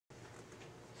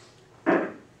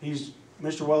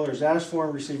Mr. Weller has asked for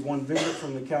and received one visit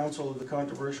from the council of the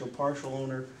controversial partial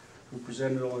owner, who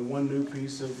presented only one new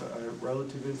piece of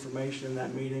relative information in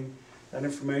that meeting. That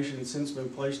information has since been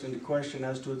placed into question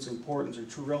as to its importance or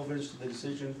true relevance to the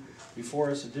decision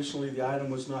before us. Additionally, the item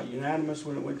was not unanimous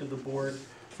when it went to the board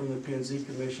from the P&Z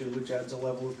Commission, which adds a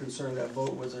level of concern. That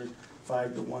vote was a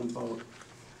 5-to-1 vote.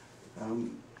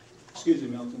 Excuse me,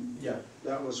 Milton. Yeah.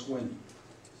 That was when?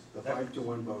 The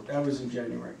 5-to-1 vote? That was in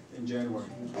January. In January.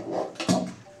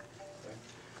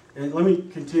 And let me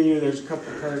continue. There's a couple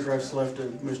of paragraphs left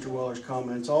of Mr. Weller's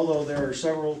comments. Although there are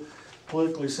several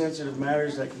politically sensitive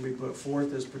matters that can be put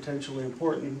forth as potentially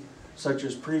important, such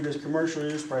as previous commercial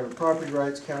use, private property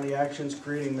rights, county actions,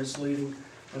 creating misleading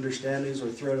understandings or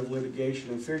threat of litigation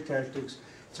and fear tactics,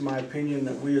 it's my opinion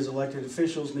that we as elected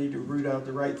officials need to root out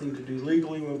the right thing to do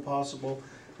legally when possible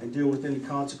and deal with any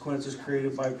consequences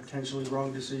created by potentially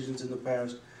wrong decisions in the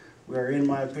past. We are, in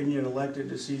my opinion, elected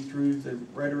to see through the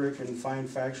rhetoric and find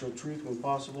factual truth when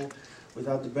possible.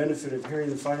 Without the benefit of hearing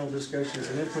the final discussions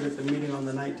and input at the meeting on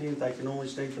the 19th, I can only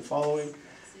state the following.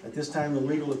 At this time, the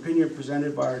legal opinion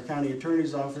presented by our county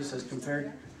attorney's office as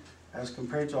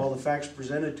compared to all the facts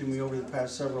presented to me over the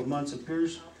past several months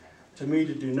appears to me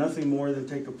to do nothing more than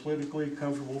take a politically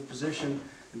comfortable position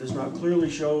and does not clearly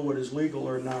show what is legal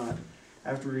or not.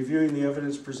 After reviewing the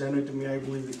evidence presented to me, I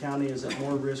believe the county is at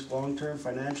more risk long-term,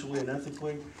 financially and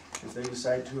ethically, if they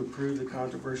decide to approve the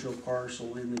controversial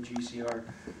parcel in the GCR.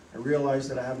 I realize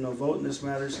that I have no vote in this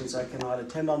matter since I cannot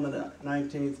attend on the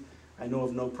 19th. I know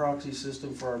of no proxy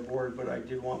system for our board, but I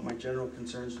did want my general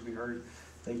concerns to be heard.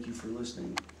 Thank you for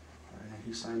listening.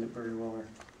 He signed it very well.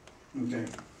 Okay.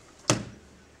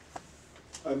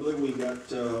 I believe we got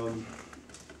Joe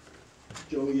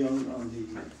Young on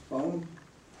the phone,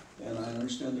 and I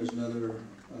understand there's another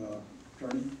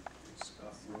attorney.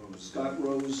 Scott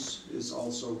Rose is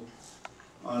also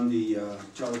on the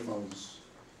telephones.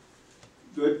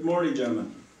 Good morning,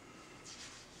 gentlemen.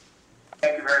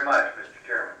 Thank you very much, Mr.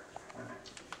 Chairman.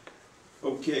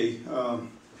 Okay,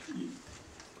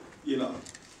 you know,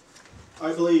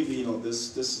 I believe, you know,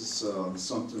 this is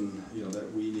something, you know,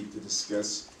 that we need to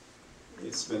discuss.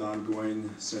 It's been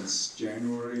ongoing since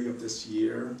January of this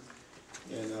year,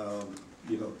 and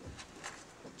you know,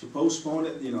 to postpone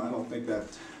it, you know, I don't think that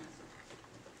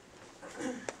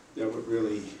would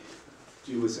really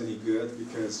do us any good,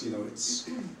 because, you know,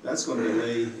 that's going to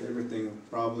delay everything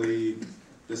probably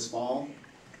this fall,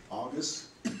 August.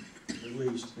 At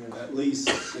least, yes. At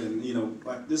least, and you know,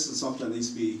 but this is something that needs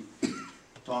to be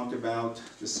talked about,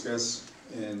 discussed,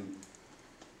 and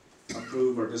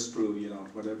approve or disapprove, you know,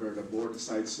 whatever the board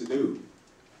decides to do.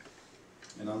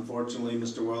 And unfortunately,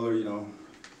 Mr. Weller, you know,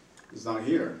 is not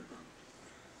here.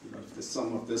 You know, if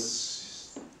some of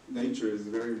this nature is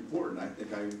very important, I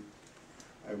think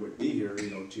I would be here, you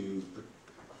know, to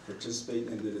participate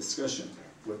in the discussion.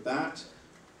 With that,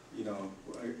 you know,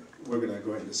 we're going to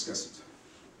go ahead and discuss it.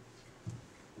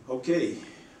 Okay.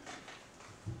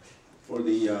 For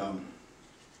the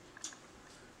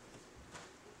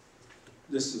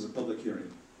this is a public hearing,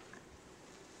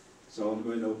 so I'm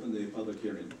going to open the public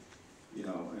hearing. You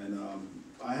know, and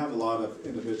I have a lot of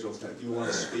individuals that do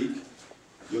want to speak.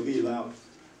 You'll be allowed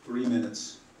 3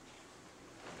 minutes,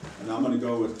 and I'm going to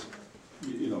go with,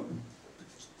 you know,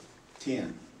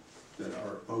 10 that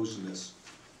are opposed to this.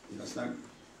 You know, it's not,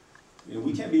 you know,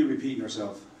 we can't be repeating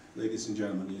ourselves, ladies and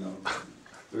gentlemen. You know,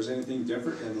 if there's anything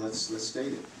different, then let's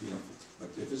state it. You know, but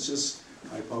if it's just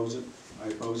I oppose it,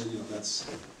 you know, that's.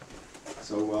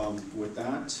 So with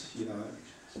that, you know,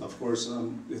 of course,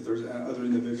 if there's other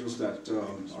individuals that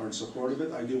are in support of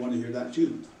it, I do want to hear that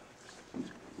too.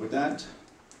 With that,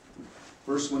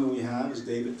 first one we have is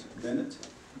David Bennett.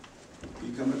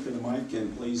 You come up to the mic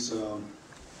and please,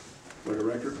 for the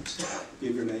record,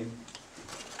 give your name.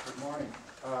 Good morning.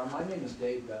 My name is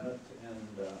Dave Bennett, and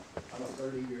I'm a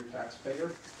 30-year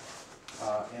taxpayer,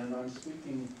 and I'm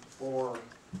speaking for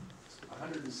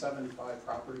 175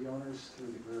 property owners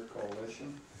through the Greer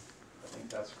Coalition. I think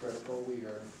that's critical. We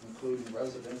are including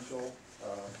residential,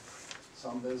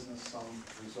 some business, some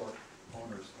resort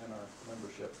owners in our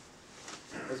membership.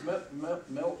 As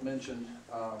Milt mentioned,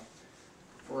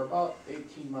 for about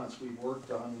 18 months we've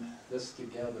worked on this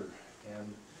together,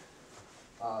 and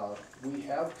we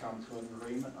have come to an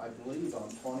agreement, I believe, on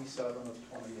 27 of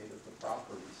 28 of the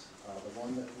properties. The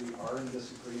one that we are in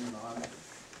disagreement on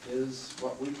is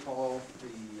what we call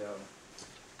the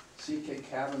CK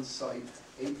Cabin Site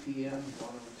APN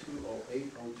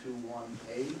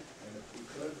 10208-021A, and if we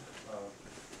could,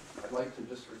 I'd like to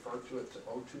just refer to it to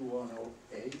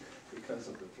 0210A because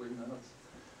of the 3 minutes.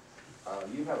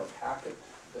 You have a packet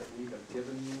that we have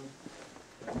given you,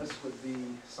 and this would be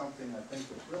something I think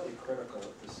is really critical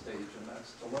at this stage, and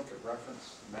that's to look at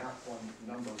reference map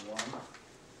number 1.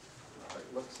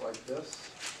 It looks like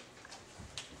this.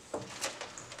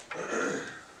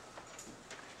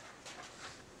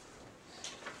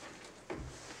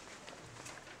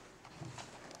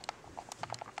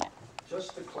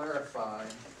 Just to clarify,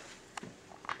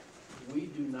 we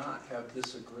do not have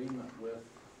disagreement with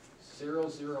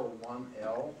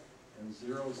 001L and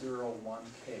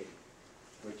 001K,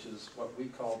 which is what we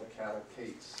call the cattle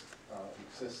case,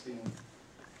 existing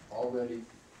already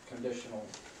conditional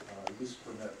use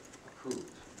permit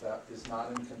approved. That is not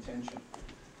in contention.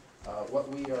 What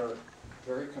we are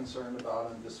very concerned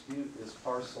about and dispute is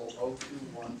parcel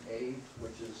 021A,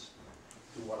 which is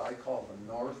to what I call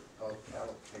the north of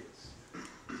cattle case.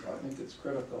 So I think it's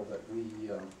critical that we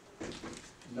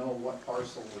know what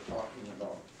parcel we're talking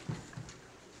about.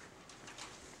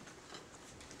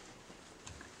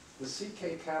 The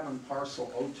CK cabin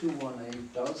parcel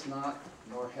 021A does not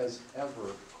nor has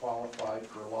ever qualified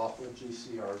for lawful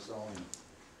GCR zoning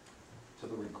to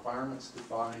the requirements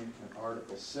defined in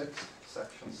Article 6,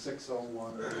 Section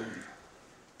 601B.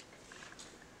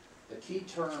 The key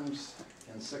terms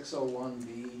in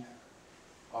 601B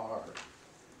are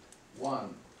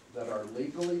 1, that are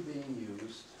legally being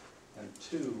used, and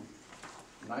 2,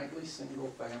 nightly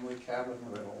single-family cabin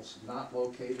rentals not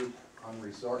located on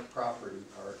resort property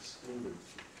are excluded.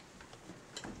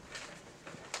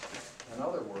 In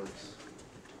other words,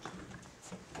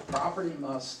 the property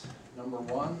must, number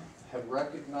 1, have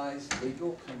recognized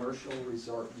legal commercial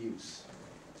resort use,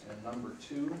 and number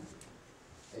 2,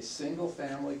 a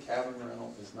single-family cabin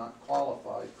rental is not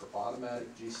qualified for automatic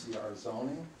GCR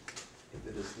zoning if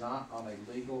it is not on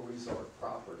a legal resort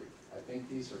property. I think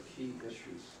these are key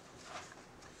issues.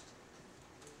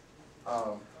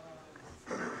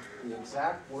 The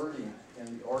exact wording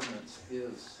in the ordinance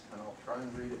is, and I'll try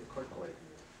and read it quickly.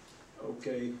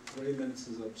 Okay, 20 minutes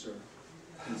is up, sir.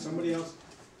 Can somebody else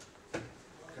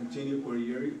continue where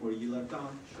you left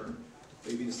off? Sure.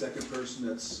 Maybe the second person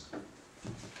that's...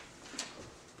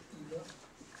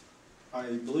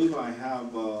 I believe I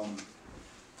have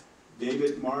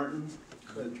David Martin,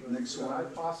 the next Can I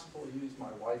one. possibly use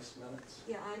my wife's minutes?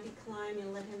 Yeah, I decline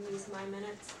and let him use my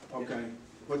minutes. Okay,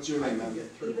 what's your I name, can ma'am?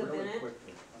 get through Eva really Bennett.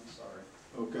 quickly. I'm sorry.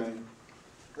 Okay.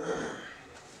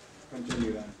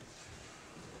 Continue then.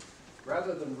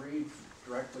 Rather than read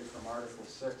directly from Article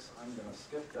 6, I'm going to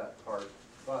skip that part,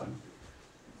 but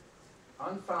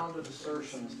unfounded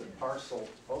assertions that parcel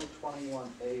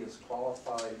 021A is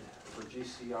qualified for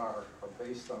GCR are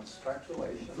based on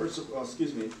speculation. First of all,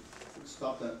 excuse me,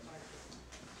 stop that.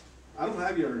 I don't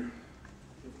have your,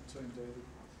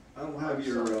 I'm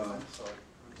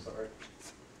sorry.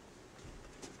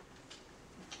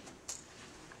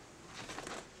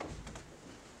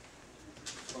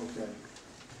 okay,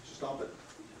 stop it.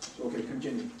 Okay,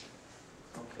 continue.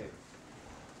 Okay.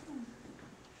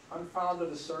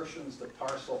 Unfounded assertions that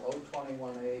parcel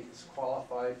 021A is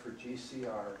qualified for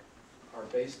GCR are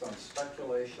based on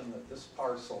speculation that this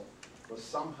parcel was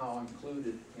somehow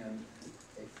included in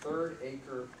a 3rd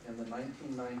acre in the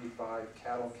 1995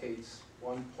 Cattle Case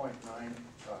 1.9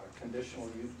 conditional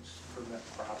use permit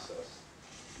process.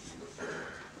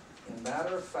 In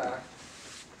matter of fact,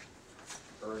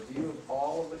 a review of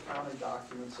all of the county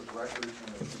documents of record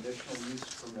in the conditional use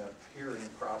permit hearing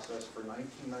process for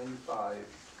 1995,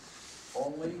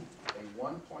 only a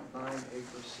 1.9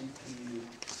 acre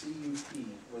CUP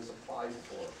was applied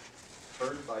for,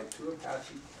 heard by 2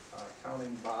 Apache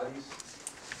counting bodies,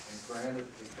 and granted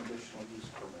a conditional use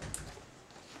permit.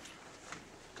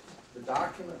 The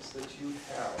documents that you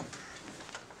have,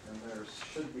 and there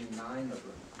should be 9 of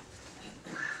them,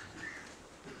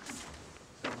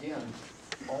 again,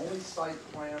 only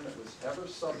site plan that was ever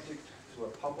subject to a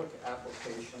public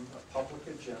application, a public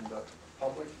agenda, a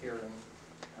public hearing,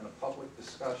 and a public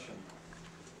discussion,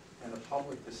 and a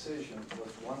public decision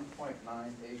was 1.9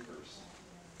 acres.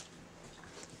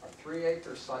 A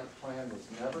 3-acre site plan was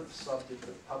never the subject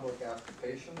of public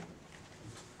application,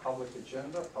 public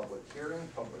agenda, public hearing,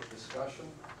 public discussion,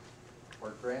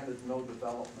 or granted no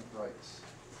development rights.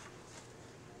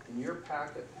 In your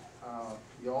packet,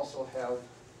 you also have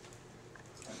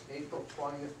an April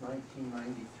 20th,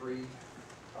 1993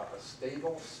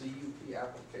 stable CUP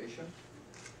application.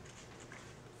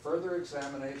 Further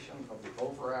examination of the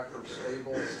Overacre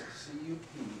Stables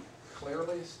CUP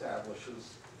clearly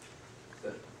establishes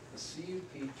that the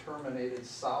CUP terminated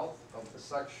south of the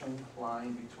section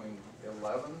line between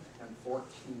 11 and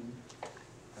 14,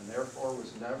 and therefore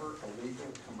was never a legal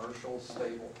commercial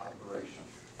stable operation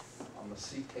on the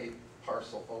CK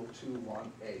parcel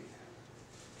 021A.